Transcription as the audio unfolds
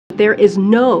There is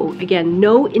no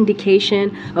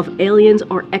indication of aliens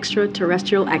or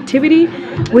extraterrestrial activity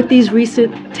with these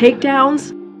recent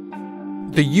takedowns.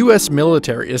 The U.S.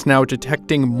 military is now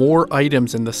detecting more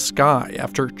items in the sky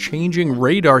after changing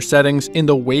radar settings in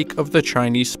the wake of the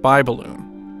Chinese spy balloon.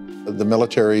 The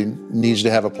military needs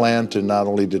to have a plan to not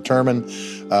only determine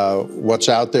what's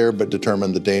out there, but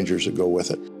determine the dangers that go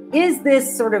with it. Is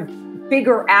this sort of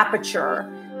bigger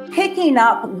aperture picking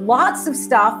up lots of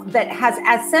stuff that has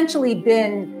essentially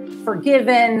been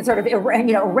forgiven, sort of,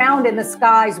 around in the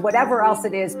skies, whatever else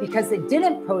it is, because it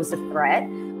didn't pose a threat?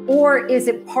 Or is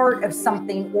it part of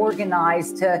something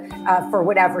organized for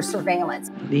whatever surveillance?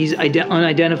 These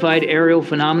unidentified aerial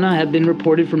phenomena have been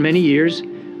reported for many years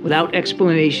without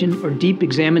explanation or deep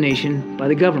examination by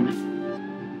the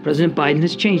government. President Biden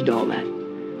has changed all that.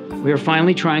 We are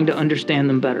finally trying to understand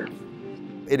them better.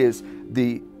 It is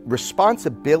the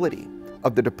responsibility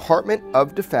of the Department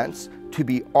of Defense to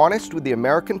be honest with the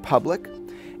American public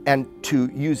and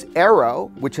to use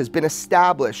AARO, which has been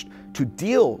established to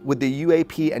deal with the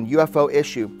UAP and UFO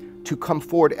issue, to come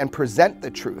forward and present the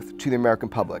truth to the American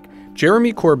public.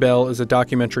 Jeremy Corbell is a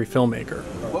documentary filmmaker.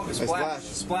 Whoa,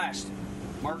 splashed.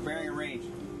 Mark bearing and range.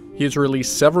 He has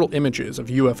released several images of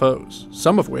UFOs,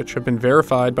 some of which have been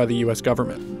verified by the U.S.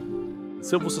 government.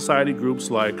 Civil society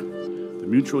groups like the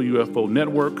Mutual UFO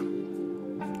Network,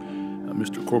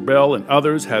 Mr. Corbell and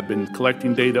others have been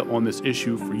collecting data on this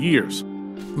issue for years.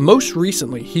 Most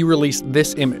recently, he released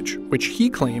this image, which he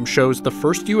claims shows the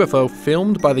first UFO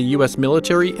filmed by the U.S.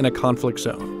 military in a conflict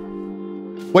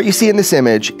zone. What you see in this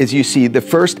image is you see the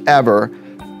first ever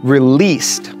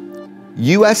released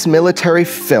U.S. military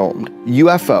filmed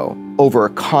UFO over a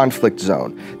conflict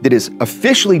zone that is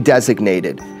officially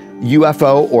designated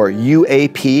UFO or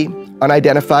UAP,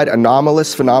 unidentified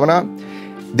anomalous phenomena,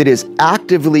 that is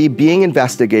actively being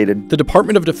investigated. The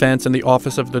Department of Defense and the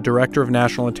Office of the Director of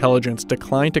National Intelligence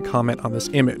declined to comment on this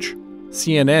image.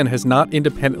 CNN has not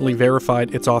independently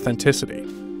verified its authenticity.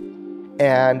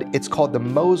 And it's called the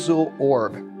Mosul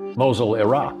Orb. Mosul,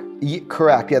 Iraq.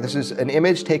 Correct, yeah, this is an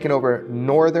image taken over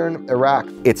northern Iraq.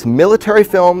 It's military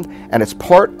filmed and it's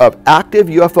part of active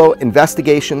UFO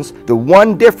investigations. The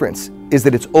one difference is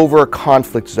that it's over a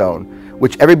conflict zone,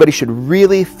 which everybody should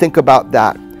really think about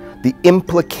that. The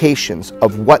implications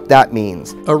of what that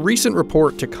means. A recent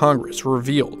report to Congress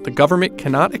revealed the government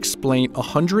cannot explain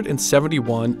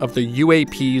 171 of the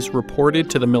UAPs reported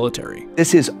to the military.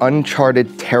 This is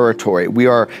uncharted territory. We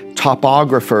are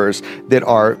topographers that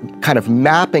are kind of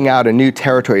mapping out a new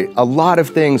territory. A lot of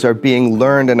things are being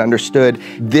learned and understood.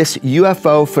 This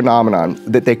UFO phenomenon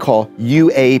that they call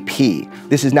UAP,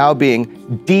 this is now being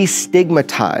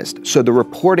destigmatized, so the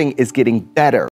reporting is getting better.